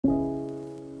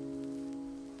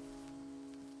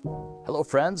Hello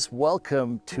friends,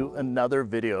 welcome to another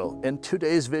video. In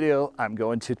today's video, I'm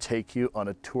going to take you on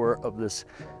a tour of this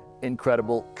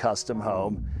incredible custom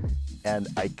home, and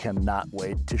I cannot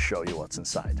wait to show you what's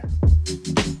inside.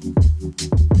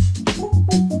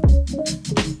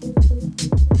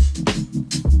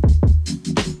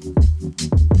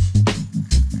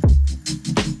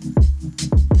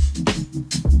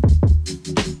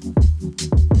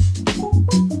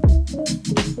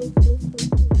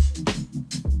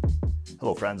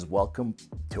 Hello friends, welcome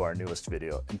to our newest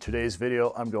video. In today's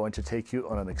video, I'm going to take you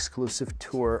on an exclusive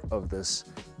tour of this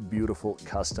beautiful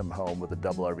custom home with a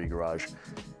double RV garage.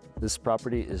 This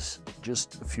property is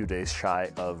just a few days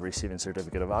shy of receiving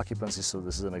certificate of occupancy, so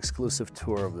this is an exclusive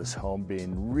tour of this home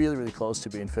being really close to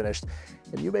being finished.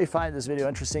 And you may find this video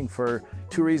interesting for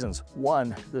two reasons.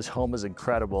 One, this home is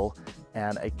incredible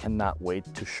and I cannot wait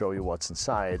to show you what's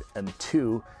inside. And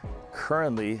two,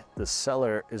 currently the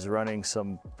seller is running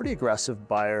some pretty aggressive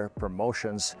buyer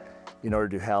promotions in order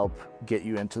to help get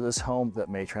you into this home that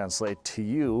may translate to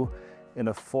you in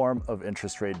a form of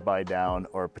interest rate buy down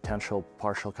or potential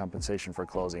partial compensation for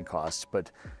closing costs.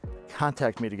 But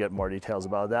contact me to get more details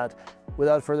about that.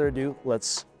 Without further ado,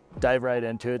 let's dive right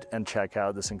into it and check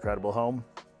out this incredible home.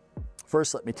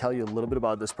 First, let me tell you a little bit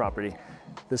about this property.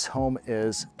 This home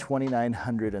is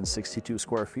 2,962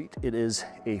 square feet. It is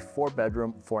a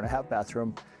 4-bedroom, 4.5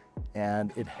 bathroom,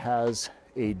 and it has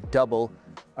a double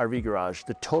RV garage.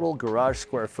 The total garage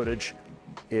square footage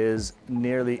is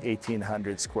nearly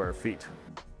 1,800 square feet.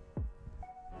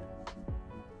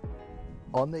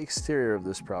 On the exterior of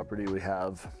this property, we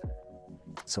have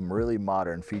some really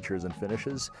modern features and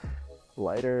finishes.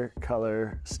 Lighter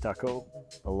color stucco,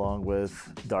 along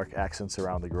with dark accents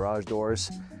around the garage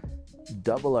doors.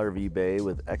 Double RV bay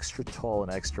with extra tall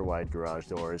and extra wide garage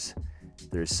doors.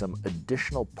 There's some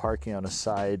additional parking on the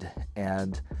side,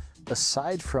 and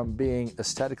aside from being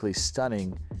aesthetically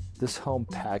stunning, this home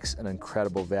packs an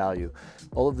incredible value.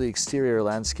 All of the exterior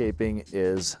landscaping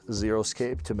is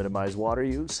xeriscape to minimize water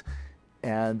use,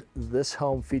 and this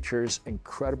home features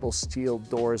incredible steel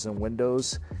doors and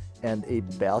windows and a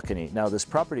balcony. Now, this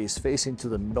property is facing to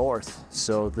the north,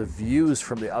 so the views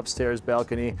from the upstairs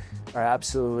balcony are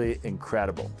absolutely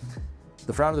incredible.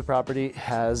 The front of the property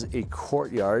has a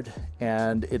courtyard,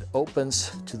 and it opens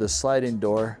to the sliding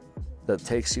door that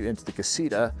takes you into the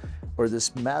Casita, or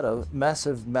this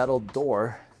massive metal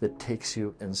door that takes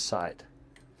you inside.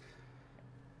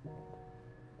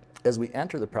 As we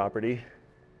enter the property,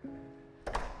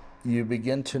 you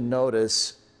begin to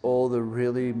notice all the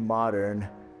really modern,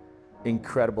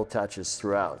 incredible touches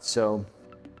throughout. So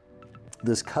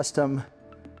this custom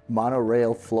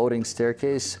monorail floating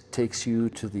staircase takes you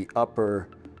to the upper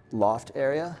loft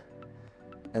area,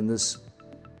 and this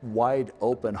wide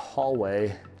open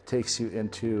hallway takes you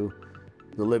into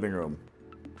the living room.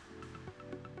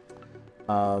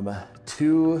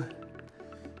 To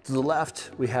the left,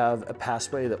 we have a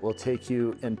passway that will take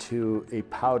you into a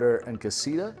powder and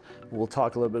casita. We'll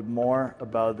talk a little bit more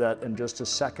about that in just a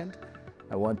second.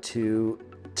 I want to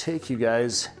take you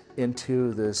guys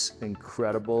into this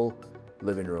incredible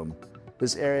living room.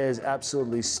 This area is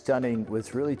absolutely stunning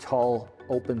with really tall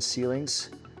open ceilings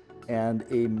and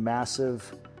a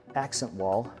massive accent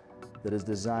wall that is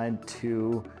designed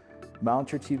to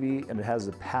mount your TV, and it has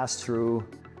a pass-through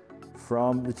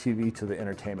from the TV to the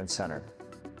entertainment center.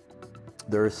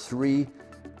 There are 3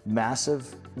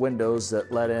 massive windows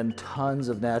that let in tons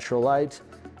of natural light,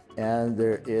 and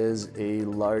there is a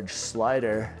large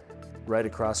slider right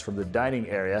across from the dining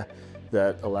area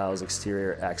that allows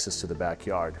exterior access to the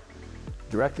backyard.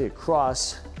 Directly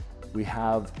across, we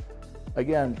have,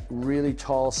 again, really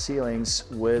tall ceilings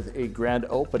with a grand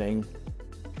opening,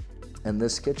 and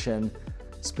this kitchen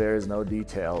spares no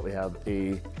detail. We have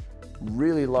a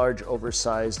really large,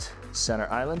 oversized center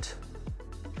island,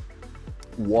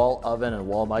 wall oven and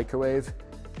wall microwave,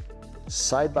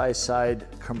 side-by-side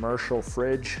commercial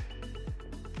fridge,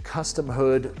 custom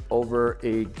hood over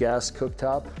a gas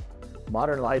cooktop,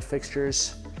 modern light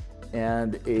fixtures,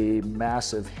 and a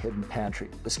massive hidden pantry.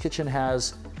 This kitchen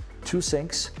has 2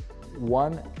 sinks,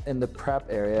 one in the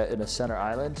prep area in a center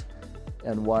island,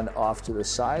 and one off to the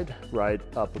side, right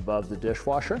up above the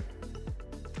dishwasher.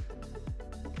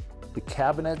 The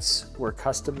cabinets were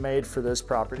custom made for this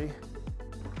property,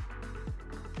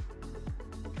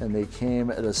 and they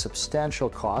came at a substantial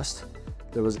cost.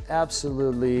 There was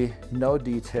absolutely no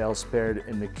detail spared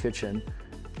in the kitchen,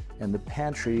 and the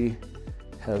pantry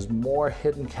has more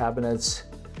hidden cabinets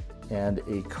and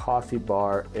a coffee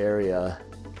bar area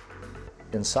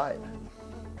inside.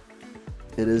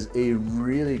 It is a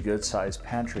really good sized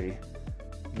pantry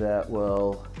that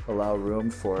will allow room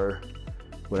for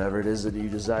whatever it is that you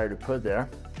desire to put there.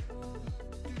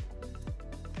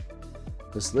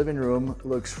 This living room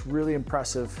looks really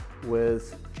impressive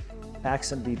with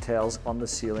accent details on the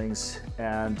ceilings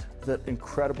and that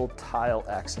incredible tile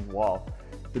accent wall.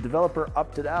 The developer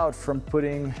opted out from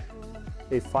putting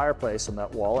a fireplace on that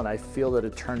wall, and I feel that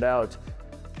it turned out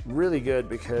really good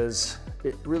because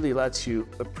it really lets you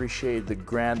appreciate the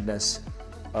grandness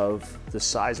of the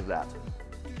size of that.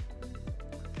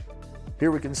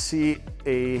 Here we can see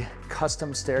a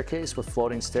custom staircase with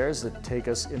floating stairs that take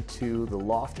us into the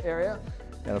loft area.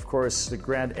 And of course, the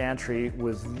grand entry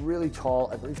with really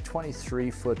tall, I believe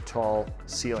 23-foot tall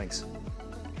ceilings.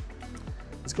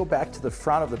 Let's go back to the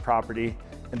front of the property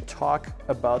and talk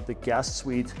about the guest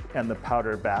suite and the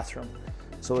powder bathroom.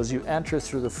 So as you enter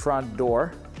through the front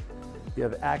door, you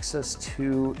have access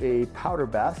to a powder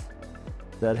bath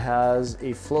that has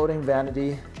a floating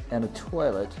vanity and a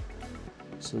toilet.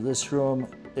 So this room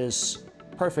is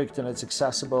perfect and it's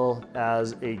accessible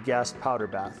as a guest powder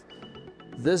bath.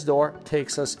 This door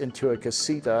takes us into a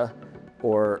casita,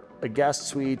 or a guest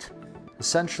suite.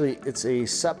 Essentially, it's a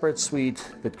separate suite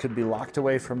that could be locked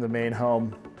away from the main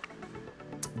home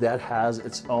that has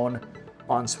its own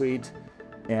ensuite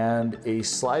and a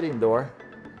sliding door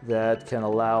that can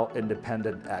allow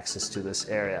independent access to this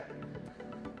area.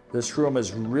 This room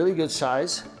is really good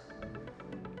size,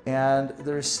 and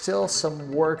there's still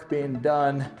some work being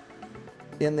done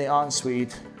in the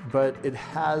ensuite, but it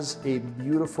has a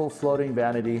beautiful floating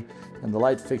vanity and the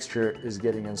light fixture is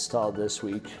getting installed this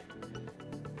week.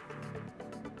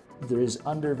 There is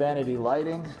under vanity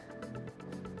lighting,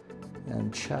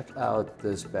 and check out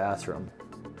this bathroom.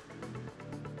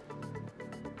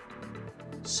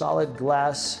 Solid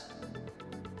glass,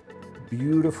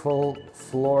 beautiful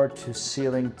floor to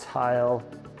ceiling tile,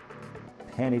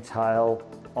 panty tile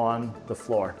on the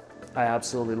floor. I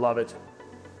absolutely love it.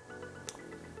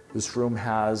 This room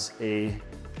has a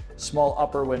small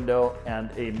upper window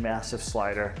and a massive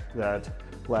slider that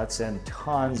lets in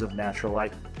tons of natural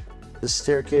light. The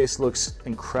staircase looks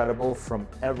incredible from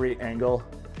every angle,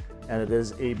 and it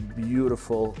is a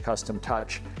beautiful custom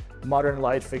touch. Modern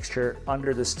light fixture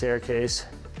under the staircase.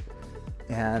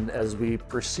 And as we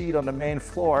proceed on the main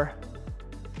floor,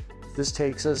 this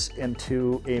takes us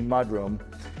into a mudroom.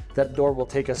 That door will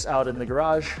take us out in the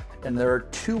garage, and there are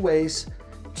two ways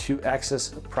to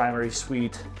access a primary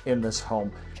suite in this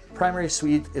home. Primary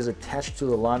suite is attached to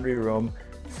the laundry room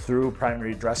through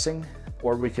primary dressing,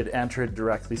 or we could enter it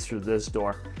directly through this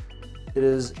door. It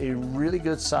is a really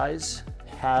good size,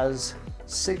 has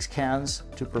 6 cans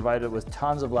to provide it with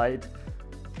tons of light.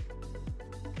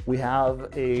 We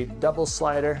have a double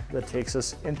slider that takes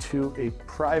us into a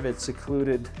private,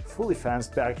 secluded, fully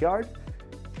fenced backyard,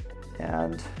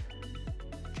 and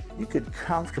you could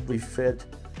comfortably fit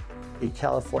a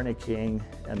California king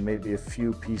and maybe a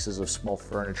few pieces of small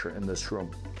furniture in this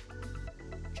room.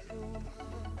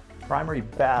 Primary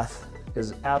bath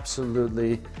is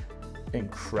absolutely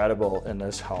incredible in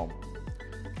this home.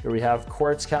 Here we have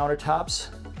quartz countertops,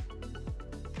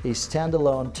 a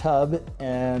standalone tub,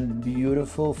 and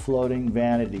beautiful floating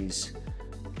vanities.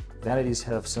 Vanities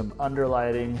have some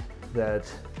underlighting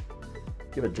that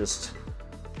give it just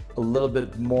a little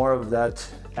bit more of that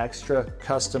extra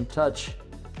custom touch.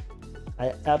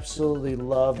 I absolutely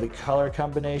love the color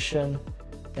combination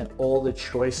and all the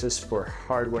choices for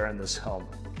hardware in this home.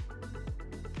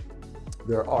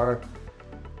 There are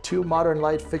 2 modern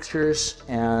light fixtures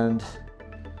and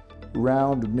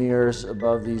round mirrors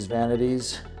above these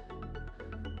vanities.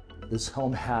 This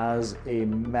home has a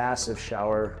massive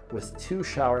shower with 2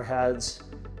 shower heads,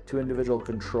 2 individual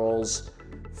controls,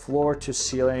 floor to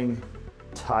ceiling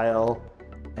tile,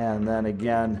 and then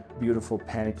again, beautiful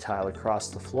panty tile across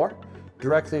the floor.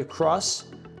 Directly across,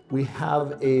 we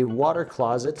have a water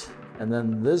closet, and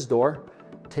then this door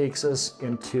takes us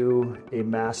into a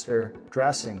master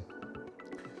dressing.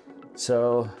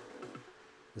 So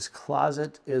this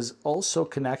closet is also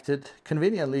connected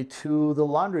conveniently to the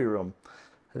laundry room.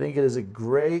 I think it is a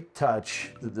great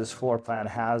touch that this floor plan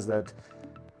has that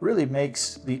really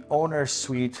makes the owner's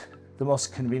suite the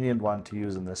most convenient one to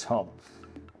use in this home.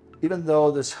 Even though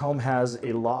this home has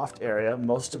a loft area,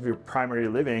 most of your primary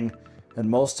living and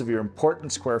most of your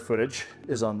important square footage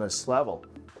is on this level.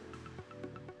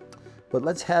 But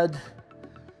let's head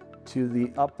to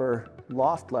the upper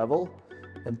loft level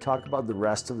and talk about the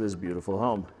rest of this beautiful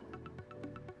home.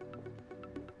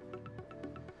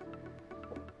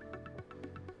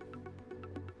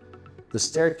 The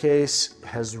staircase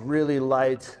has really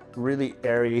light, really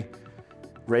airy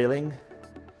railing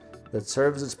that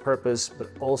serves its purpose, but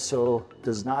also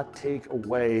does not take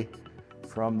away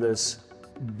from this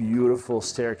beautiful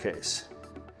staircase.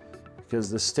 because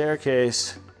the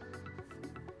staircase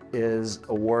is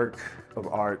a work of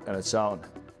art on its own.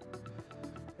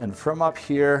 And from up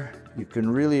here, you can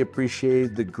really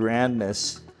appreciate the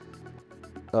grandness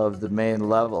of the main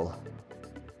level.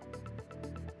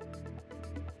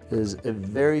 It is a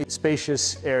very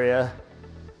spacious area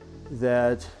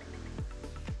that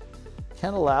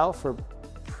can allow for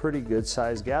pretty good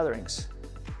sized gatherings.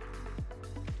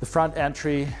 The front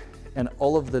entry and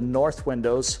all of the north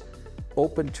windows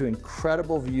open to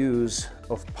incredible views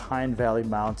of Pine Valley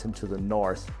Mountain to the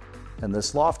north. And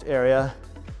this loft area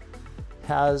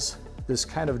has this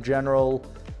kind of general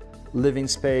living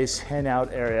space,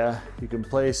 hangout area. You can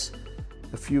place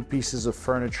a few pieces of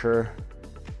furniture,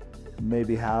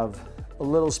 maybe have a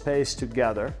little space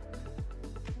together.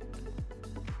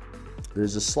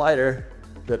 There's a slider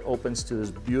that opens to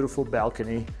this beautiful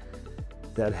balcony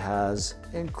that has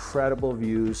incredible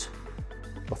views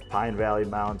of Pine Valley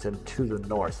Mountain to the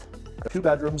north. 2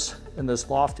 bedrooms in this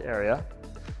loft area,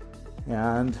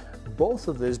 and both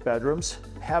of these bedrooms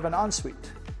have an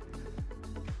ensuite.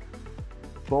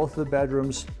 Both the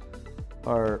bedrooms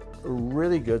are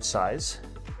really good size,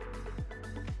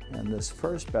 and this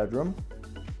first bedroom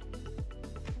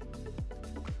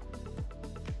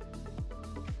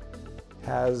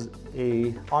has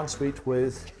an ensuite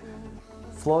with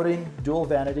floating dual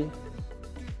vanity.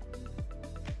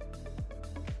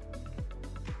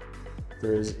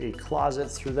 There is a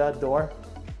closet through that door,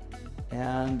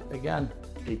 and again,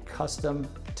 a custom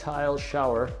tile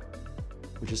shower,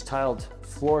 which is tiled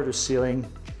floor to ceiling.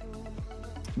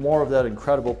 More of that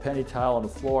incredible penny tile on the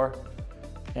floor,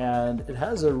 and it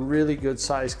has a really good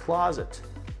sized closet.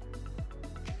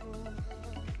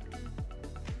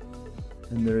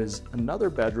 And there is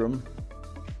another bedroom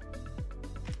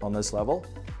on this level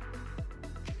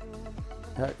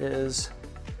that is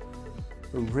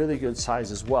a really good size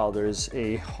as well. There's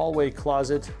a hallway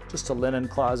closet, just a linen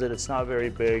closet. It's not very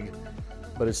big,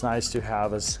 but it's nice to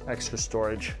have as extra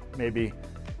storage. Maybe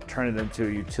turn it into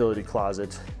a utility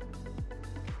closet.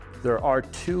 There are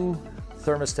 2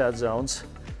 thermostat zones,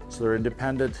 so they're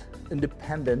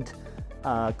independent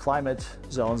climate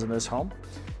zones in this home.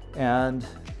 And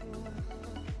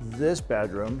this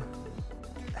bedroom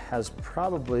has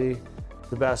probably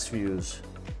the best views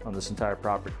on this entire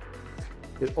property.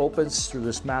 It opens through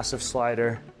this massive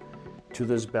slider to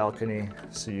this balcony,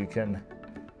 so you can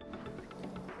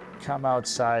come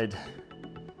outside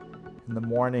in the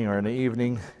morning or in the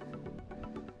evening,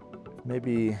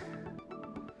 maybe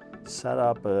set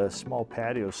up a small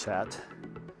patio set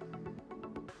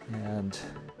and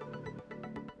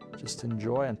just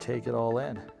enjoy and take it all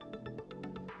in.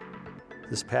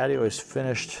 This patio is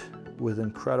finished with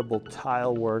incredible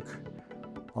tile work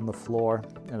on the floor,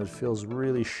 and it feels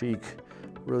really chic,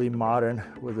 really modern,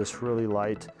 with this really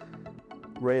light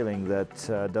railing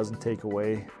that doesn't take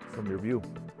away from your view.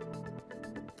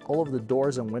 All of the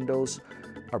doors and windows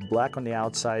are black on the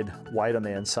outside, white on the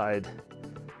inside.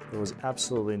 There was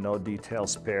absolutely no detail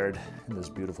spared in this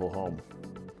beautiful home.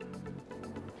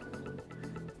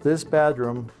 This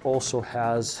bedroom also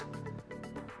has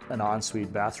an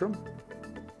ensuite bathroom,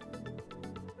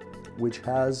 which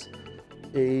has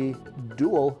a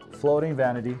dual floating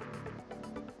vanity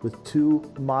with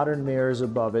 2 modern mirrors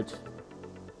above it,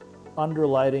 under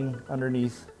lighting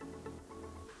underneath,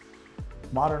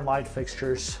 modern light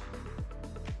fixtures,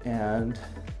 and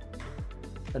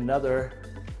another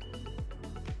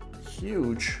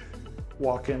huge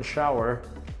walk-in shower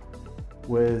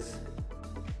with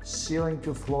ceiling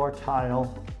to floor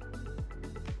tile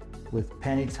with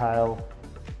penny tile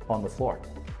on the floor.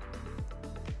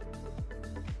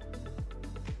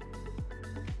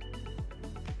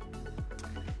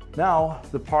 Now,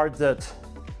 the part that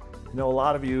I know a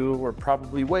lot of you were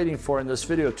probably waiting for in this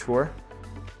video tour,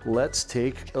 let's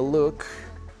take a look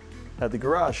at the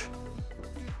garage.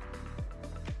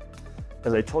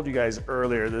 As I told you guys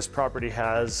earlier, this property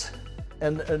has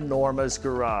an enormous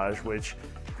garage, which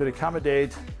could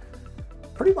accommodate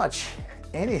pretty much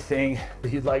anything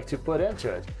that you'd like to put into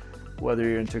it. Whether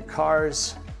you're into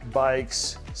cars,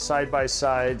 bikes,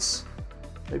 side-by-sides,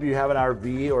 maybe you have an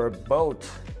RV or a boat,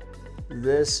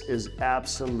 this is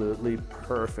absolutely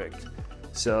perfect.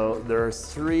 So there are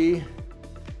 3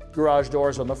 garage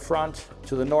doors on the front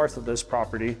to the north of this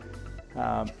property.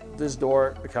 This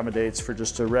door accommodates for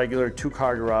just a regular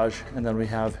 2-car garage, and then we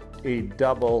have a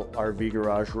double RV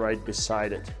garage right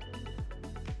beside it.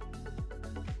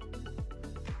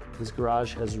 This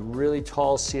garage has really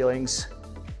tall ceilings,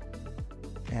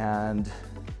 and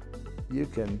you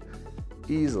can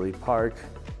easily park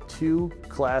 2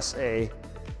 Class A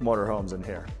motorhomes in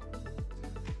here.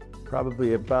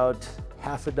 Probably about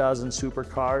half a dozen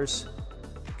supercars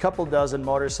couple dozen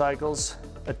motorcycles,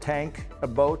 a tank, a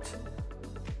boat,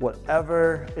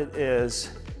 whatever it is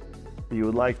you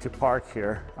would like to park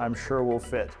here, I'm sure will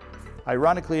fit.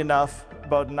 Ironically enough,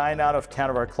 about 9 out of 10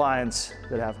 of our clients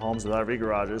that have homes with RV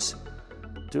garages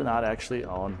do not actually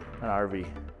own an RV.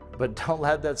 But don't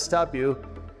let that stop you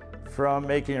from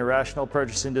making irrational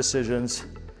purchasing decisions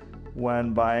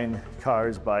when buying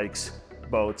cars, bikes,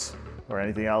 boats, or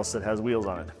anything else that has wheels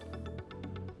on it.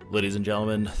 Ladies and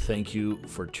gentlemen, thank you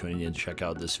for tuning in to check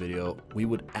out this video. We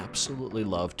would absolutely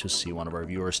love to see one of our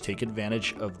viewers take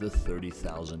advantage of the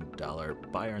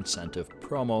 $30,000 buyer incentive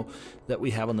promo that we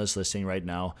have on this listing right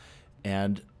now.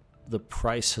 And the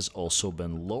price has also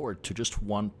been lowered to just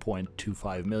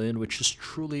 $1.25 million, which is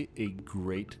truly a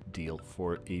great deal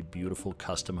for a beautiful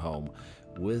custom home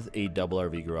with a double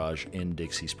RV garage in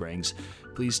Dixie Springs.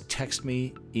 Please text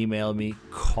me, email me,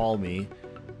 call me,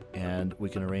 and we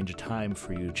can arrange a time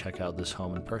for you to check out this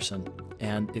home in person.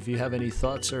 And if you have any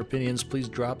thoughts or opinions, please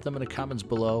drop them in the comments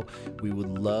below. We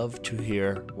would love to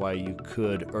hear why you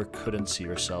could or couldn't see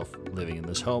yourself living in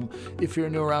this home. If you're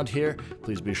new around here,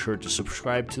 please be sure to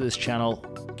subscribe to this channel,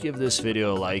 give this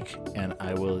video a like, and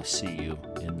I will see you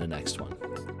in the next one.